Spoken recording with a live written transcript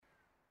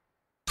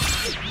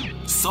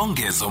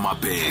Songezo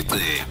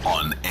Mapete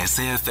on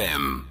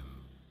SAFM.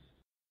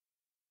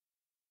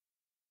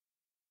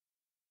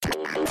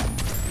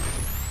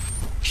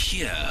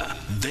 Here,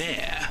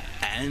 there,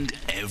 and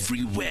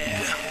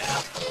everywhere.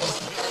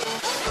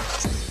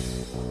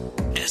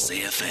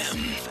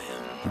 SAFM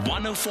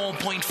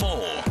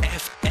 104.4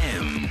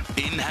 FM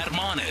in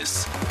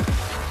Hermanus.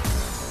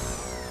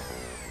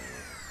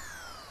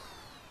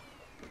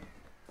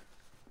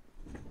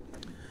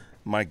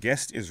 My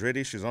guest is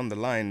ready. She's on the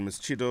line. Ms.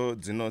 Chido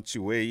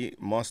Dzinotyiwei,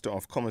 Master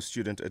of Commerce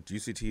student at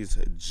UCT's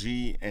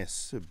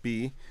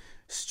GSB,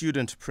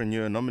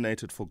 Studentpreneur,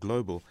 nominated for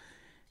Global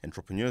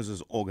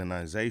Entrepreneurs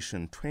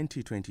Organization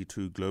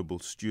 2022 Global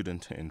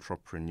Student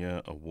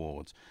Entrepreneur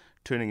Awards.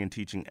 Turning and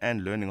teaching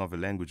and learning of a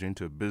language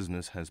into a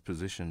business has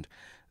positioned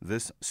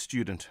this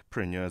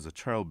studentpreneur as a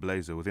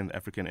trailblazer within the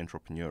African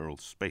entrepreneurial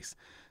space.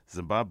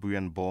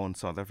 Zimbabwean-born,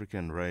 South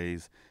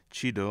African-raised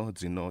Chido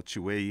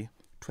Dzinotyiwei,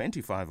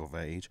 25 of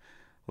age,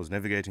 was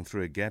navigating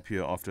through a gap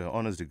year after her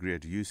honors degree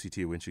at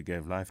UCT when she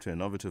gave life to an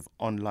innovative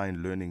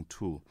online learning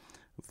tool,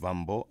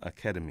 Vambo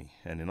Academy,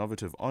 an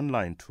innovative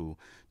online tool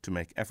to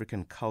make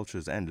African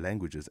cultures and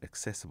languages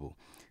accessible,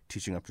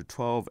 teaching up to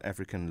 12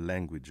 African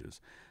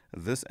languages.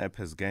 This app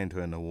has gained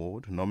her an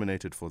award,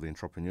 nominated for the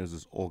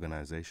Entrepreneurs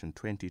Organization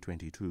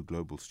 2022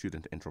 Global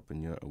Student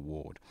Entrepreneur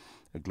Award,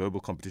 a global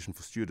competition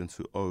for students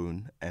who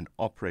own and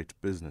operate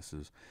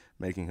businesses,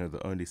 making her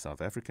the only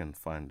South African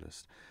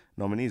finalist.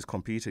 Nominees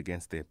compete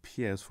against their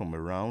peers from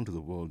around the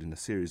world in a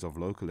series of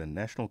local and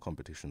national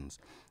competitions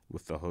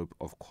with the hope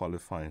of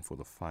qualifying for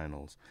the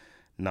finals.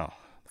 Now,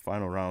 the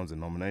final rounds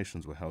and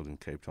nominations were held in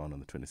Cape Town on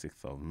the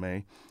 26th of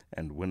May,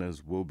 and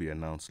winners will be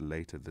announced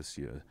later this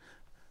year.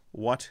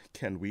 What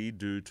can we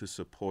do to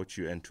support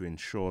you and to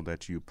ensure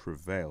that you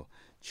prevail?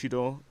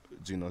 Chido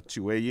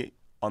Dzinotyiwei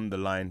on the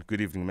line.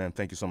 Good evening, ma'am.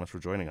 Thank you so much for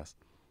joining us.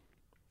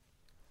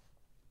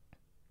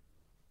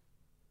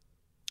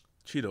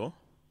 Chido?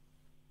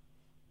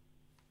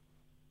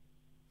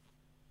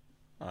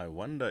 I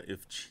wonder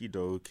if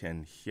Chido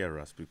can hear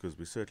us, because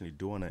we certainly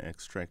do want to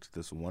extract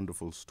this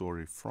wonderful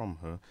story from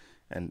her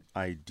and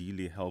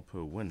ideally help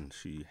her win.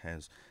 She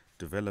has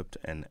developed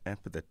an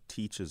app that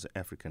teaches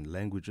African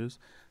languages,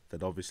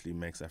 that obviously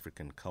makes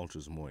African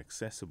cultures more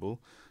accessible.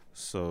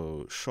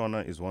 So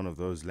Shona is one of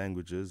those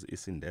languages.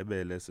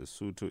 IsiNdebele,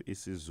 Sesotho,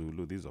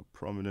 isiZulu. These are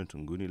prominent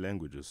Nguni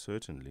languages,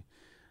 certainly.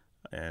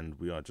 And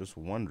we are just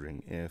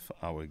wondering if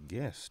our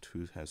guest,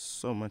 who has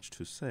so much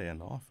to say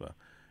and offer,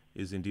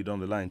 is indeed on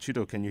the line.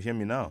 Chido, can you hear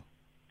me now?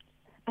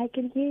 I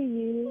can hear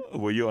you.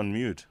 Were you on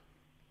mute?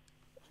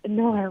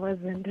 No, I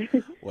wasn't.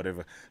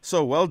 Whatever.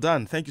 So, well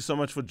done. Thank you so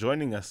much for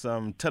joining us.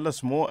 Tell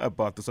us more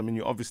about this. I mean,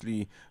 you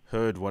obviously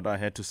heard what I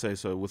had to say,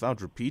 so without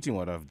repeating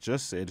what I've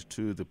just said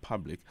to the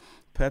public,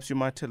 perhaps you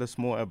might tell us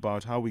more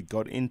about how we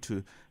got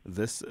into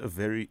this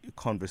very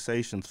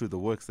conversation through the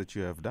works that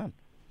you have done.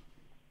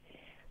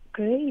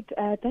 Great.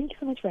 Thank you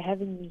so much for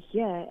having me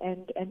here.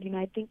 And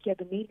I think,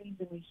 the main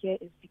reason we're here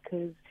is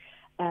because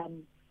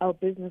our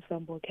business,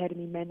 Vambo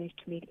Academy,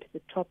 managed to make it to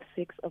the top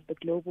 6 of the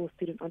Global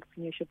Student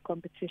Entrepreneurship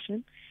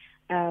Competition,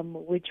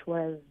 which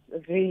was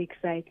very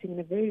exciting and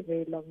a very,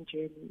 very long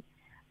journey.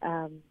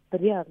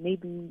 But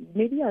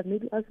maybe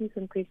ask me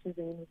some questions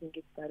and then we can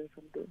get started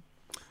from there.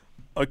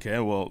 Okay,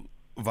 well,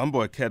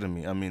 Vambo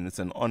Academy, I mean, it's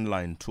an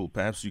online tool.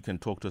 Perhaps you can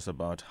talk to us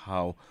about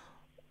how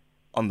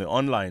on the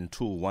online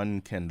tool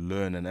one can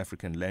learn an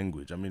African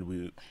language. I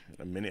mean,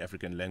 many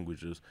African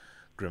languages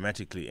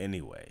grammatically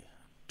anyway,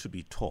 to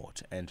be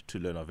taught and to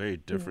learn are very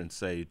different,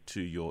 say,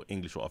 to your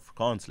English or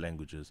Afrikaans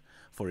languages.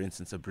 For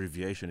instance,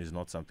 abbreviation is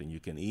not something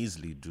you can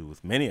easily do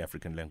with many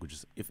African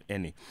languages, if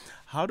any.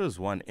 How does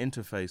one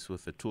interface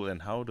with the tool,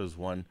 and how does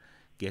one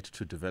get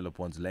to develop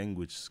one's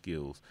language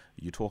skills?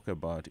 You talk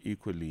about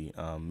equally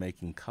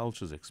making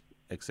cultures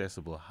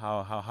accessible.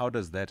 How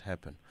does that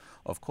happen?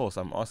 Of course,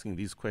 I'm asking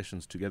these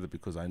questions together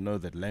because I know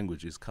that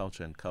language is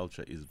culture, and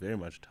culture is very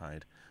much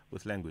tied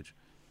with language.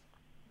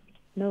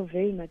 No,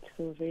 very much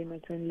so, very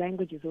much. And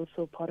language is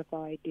also part of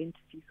our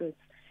identity, so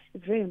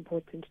it's very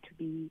important to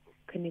be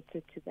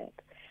connected to that.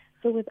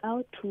 So with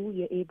our tool,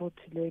 you're able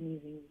to learn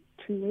using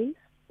 2 ways.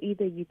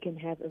 Either you can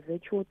have a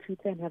virtual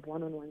tutor and have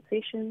one-on-one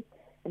sessions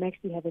and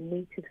actually have a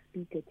native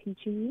speaker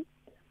teaching you,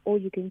 or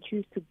you can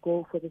choose to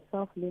go for the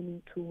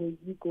self-learning tool where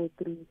you go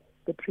through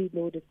the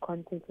preloaded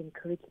content and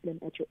curriculum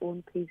at your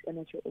own pace and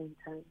at your own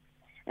time.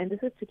 And this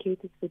is to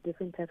cater to the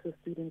different types of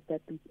students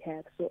that we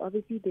have. So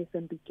obviously there's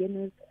some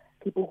beginners,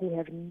 people who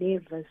have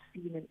never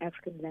seen an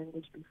African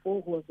language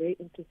before, who are very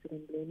interested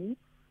in learning,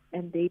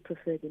 and they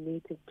prefer the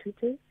native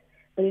tutors.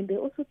 But then there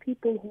are also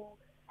people who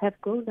have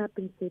grown up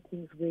in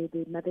settings where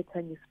their mother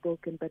tongue is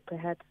spoken, but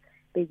perhaps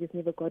they just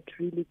never got to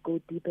really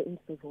go deeper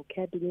into the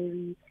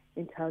vocabulary,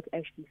 into how to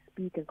actually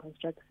speak and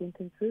construct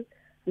sentences.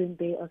 Then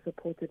they are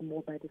supported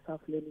more by the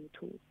self-learning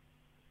tools.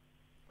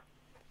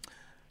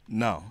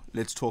 Now,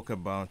 let's talk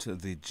about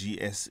the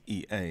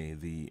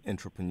GSEA, the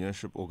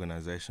Entrepreneurship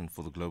Organization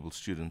for the Global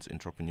Students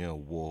Entrepreneur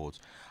Awards.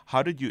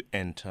 How did you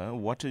enter?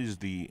 What is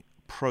the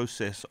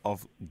process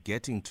of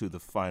getting to the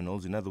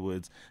finals? In other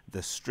words,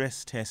 the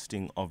stress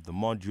testing of the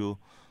module,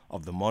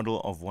 of the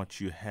model, of what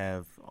you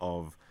have,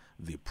 of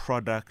the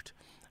product,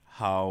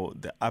 how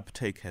the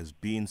uptake has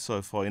been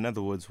so far. In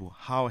other words,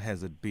 how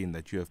has it been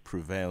that you have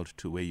prevailed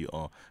to where you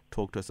are?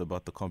 Talk to us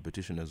about the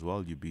competition as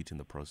well you beat in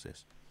the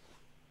process.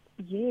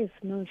 Yes,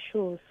 no,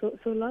 sure.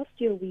 So last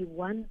year we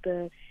won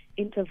the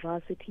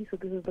InterVarsity. So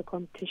this is the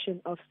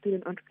competition of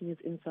student entrepreneurs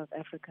in South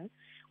Africa.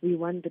 We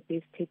won the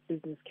Best Tech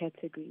Business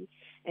category.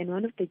 And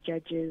one of the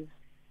judges,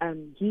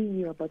 he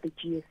knew about the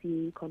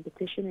GSE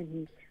competition, and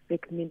he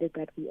recommended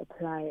that we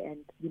apply and,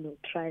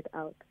 try it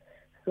out.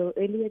 So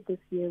earlier this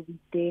year, we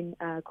then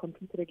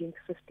competed against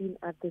 15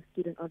 other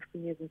student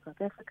entrepreneurs in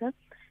South Africa,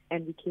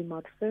 and we came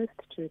out first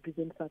to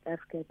represent South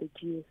Africa at the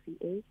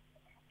GSCA.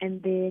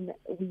 And then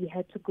we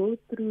had to go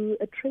through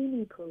a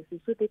training process.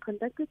 So they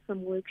conducted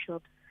some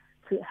workshops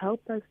to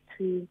help us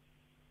to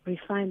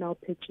refine our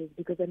pitches,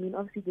 because,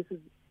 obviously this is,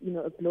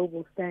 a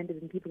global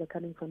standard, and people are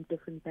coming from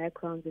different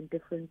backgrounds and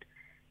different,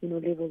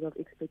 levels of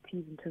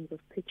expertise in terms of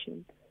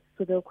pitching.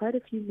 So there were quite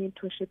a few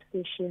mentorship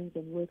sessions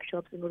and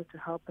workshops in order to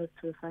help us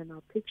to refine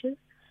our pitches.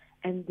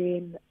 And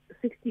then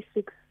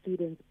 66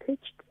 students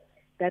pitched.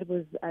 That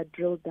was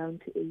drilled down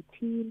to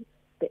 18.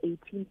 The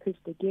 18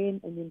 pitched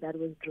again, and then that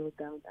was drilled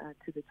down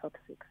to the top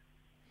 6.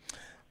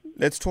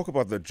 Let's talk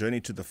about the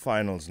journey to the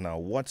finals now.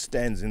 What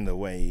stands in the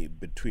way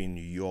between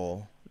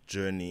your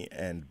journey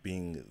and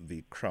being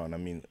the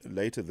crown?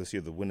 Later this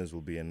year the winners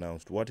will be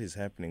announced. What is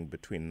happening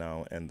between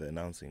now and the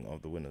announcing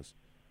of the winners?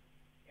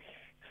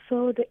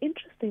 So the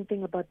interesting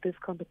thing about this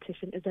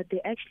competition is that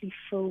they actually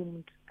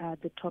filmed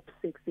the top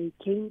 6. They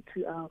came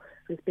to our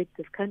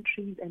respective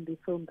countries and they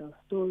filmed our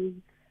stories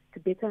to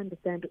better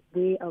understand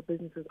where our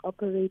businesses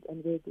operate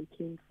and where they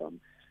came from.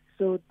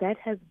 So that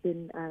has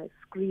been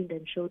screened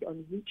and showed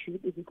on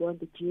YouTube. If you go on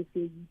the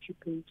GSA YouTube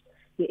page,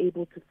 you're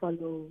able to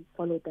follow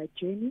that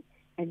journey,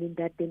 and then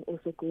that then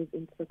also goes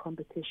into the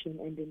competition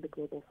and then the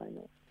global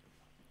finals.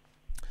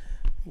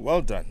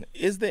 Well done.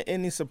 Is there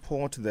any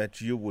support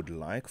that you would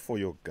like for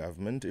your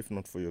government, if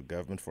not for your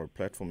government, for a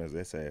platform as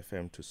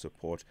SAFM to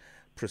support,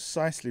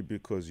 precisely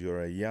because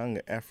you're a young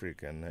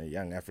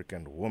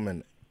African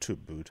woman to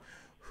boot,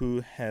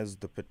 who has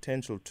the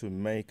potential to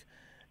make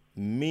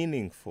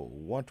meaningful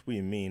what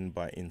we mean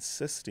by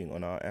insisting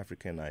on our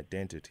African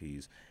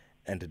identities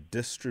and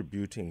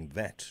distributing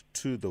that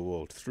to the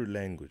world through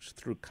language,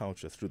 through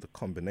culture, through the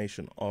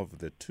combination of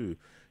the two,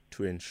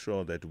 to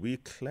ensure that we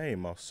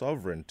claim our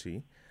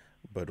sovereignty,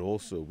 but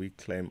also we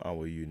claim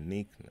our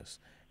uniqueness,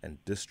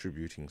 and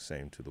distributing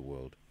same to the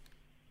world?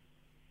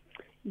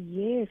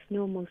 Yes,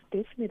 no, most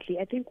definitely.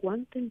 I think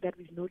one thing that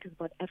we've noticed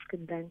about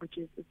African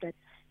languages is that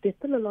there's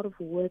still a lot of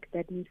work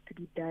that needs to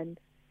be done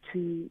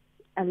to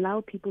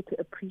allow people to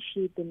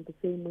appreciate them the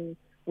same way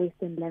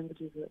Western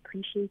languages are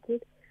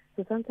appreciated.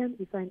 So sometimes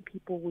we find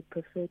people would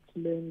prefer to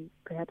learn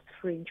perhaps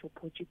French or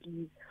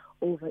Portuguese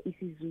over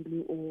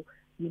isiZulu or,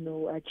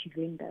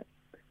 Chivenda.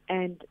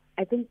 And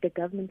I think the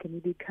government can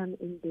really come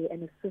in there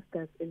and assist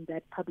us in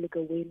that public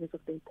awareness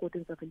of the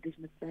importance of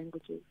indigenous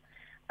languages.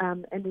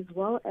 And as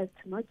well as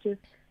to not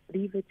just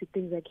leave it to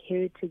things like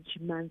Heritage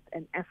Month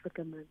and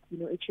Africa Month.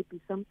 It should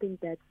be something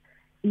that's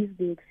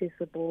easily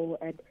accessible,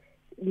 and,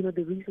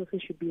 the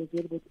resources should be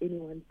available to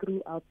anyone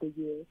throughout the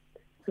year.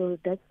 So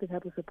that's the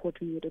type of support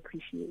we would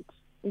appreciate,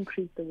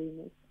 increase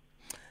awareness.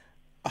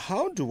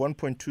 How do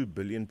 1.2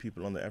 billion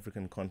people on the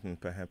African continent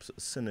perhaps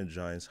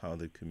synergize how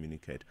they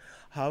communicate?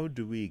 How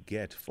do we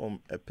get from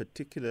a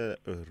particular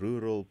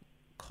rural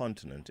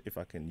continent, if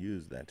I can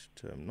use that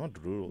term,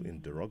 not rural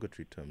in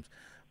derogatory terms,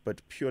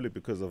 but purely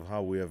because of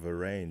how we have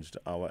arranged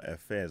our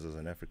affairs as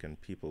an African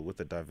people with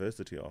the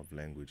diversity of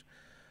language?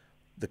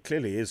 There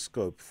clearly is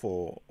scope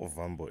for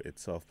Ovambo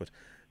itself, but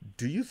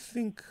do you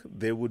think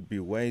there would be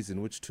ways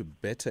in which to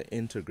better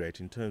integrate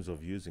in terms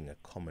of using a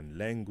common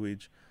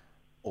language,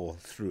 or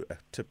through a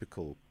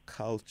typical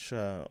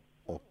culture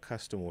or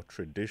custom or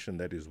tradition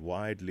that is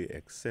widely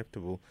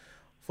acceptable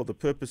for the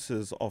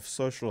purposes of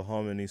social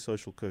harmony,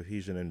 social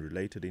cohesion, and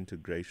related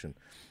integration?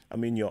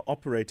 You're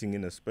operating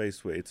in a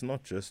space where it's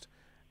not just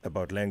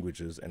about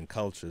languages and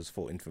cultures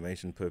for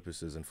information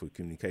purposes and for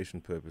communication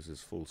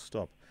purposes, full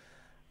stop,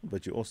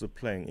 but you're also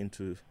playing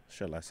into,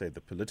 shall I say, the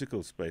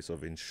political space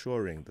of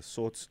ensuring the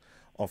sorts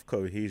of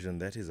cohesion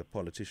that is a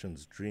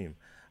politician's dream.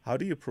 How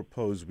do you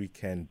propose we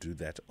can do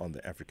that on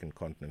the African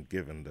continent,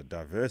 given the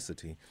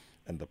diversity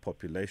and the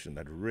population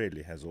that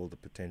really has all the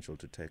potential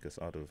to take us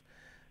out of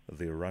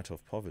the rut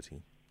of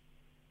poverty?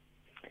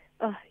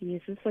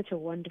 Yes, it's such a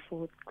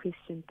wonderful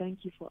question.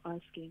 Thank you for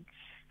asking.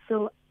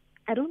 So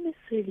I don't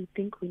necessarily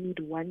think we need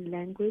one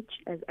language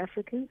as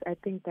Africans. I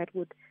think that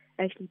would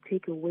actually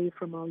take away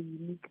from our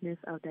uniqueness,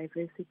 our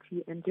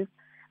diversity, and just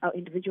our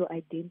individual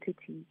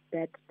identity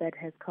that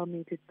has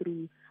culminated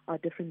through our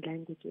different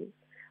languages.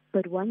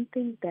 But one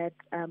thing that,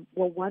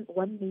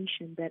 one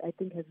nation that I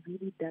think has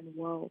really done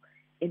well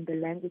in the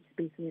language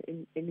space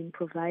and in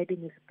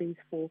providing a space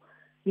for,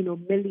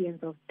 millions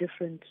of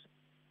different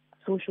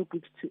social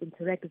groups to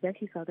interact is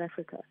actually South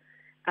Africa.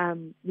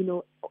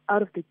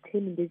 out of the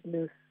 10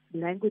 indigenous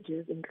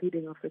languages,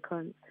 including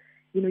Afrikaans,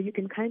 you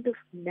can kind of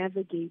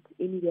navigate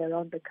anywhere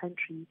around the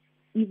country,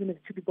 even if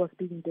two people are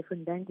speaking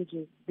different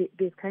languages.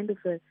 There's kind of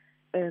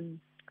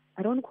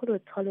I don't want to call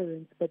it a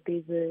tolerance, but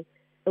there's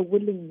a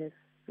willingness,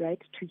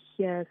 right, to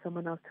hear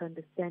someone else, to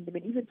understand them,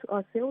 and even to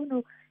ask, say, oh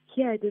no,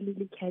 here I don't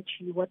really catch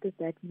you, what does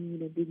that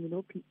mean? And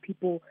then,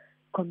 people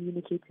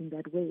communicate in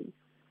that way.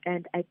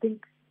 And I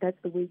think that's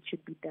the way it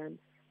should be done.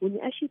 When you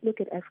actually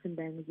look at African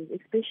languages,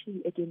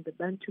 especially, again, the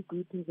Bantu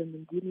groupings and the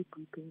Nguni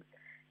groupings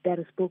that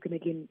are spoken,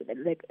 again,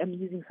 like I'm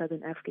using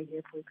Southern Africa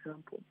here, for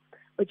example,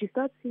 but you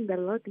start seeing that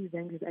a lot of these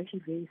languages are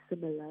actually very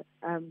similar.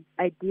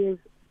 Ideas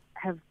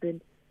have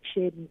been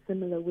shared in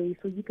similar ways,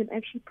 so you can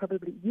actually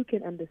you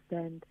can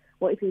understand,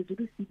 well, if you're a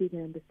Zulu speaker, you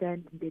can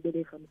understand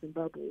Ndebele from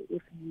Zimbabwe.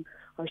 If you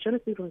are Shona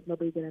speaker from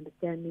Zimbabwe, you can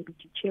understand maybe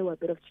Chichewa, a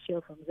bit of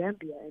Chichewa from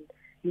Zambia,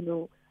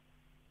 and,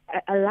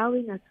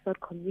 allowing us to start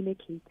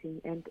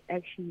communicating and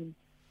actually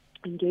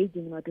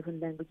engaging in our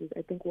different languages,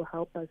 I think will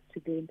help us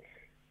to then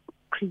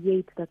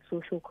create that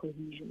social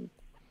cohesion.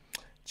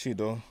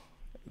 Chido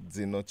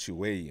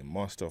Dzinotyiwei,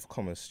 Master of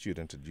Commerce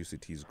student at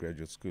UCT's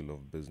Graduate School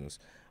of Business.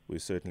 We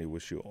certainly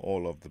wish you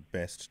all of the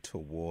best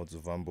towards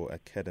Vambo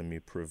Academy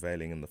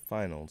prevailing in the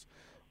finals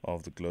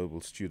of the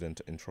Global Student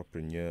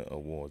Entrepreneur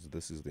Awards.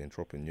 This is the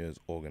Entrepreneurs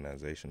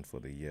Organization for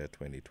the year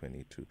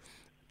 2022.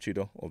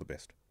 Chido, all the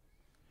best.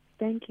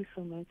 Thank you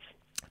so much.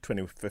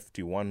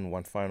 2051,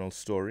 one final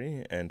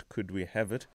story, and could we have it?